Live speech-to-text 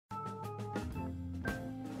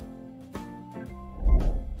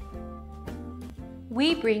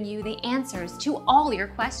We bring you the answers to all your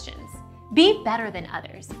questions. Be better than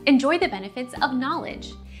others. Enjoy the benefits of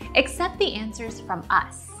knowledge. Accept the answers from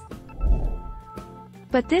us.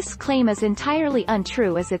 But this claim is entirely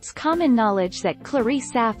untrue, as it's common knowledge that Claire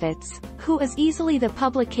Saffitz, who is easily the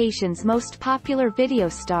publication's most popular video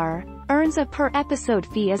star, earns a per-episode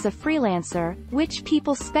fee as a freelancer, which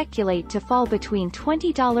people speculate to fall between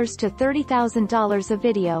 $20 to $30,000 a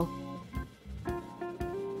video.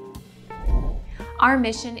 Our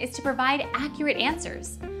mission is to provide accurate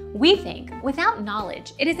answers. We think without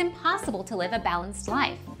knowledge, it is impossible to live a balanced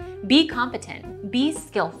life. Be competent, be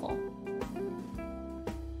skillful.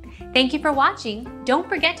 Thank you for watching. Don't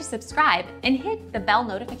forget to subscribe and hit the bell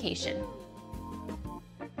notification.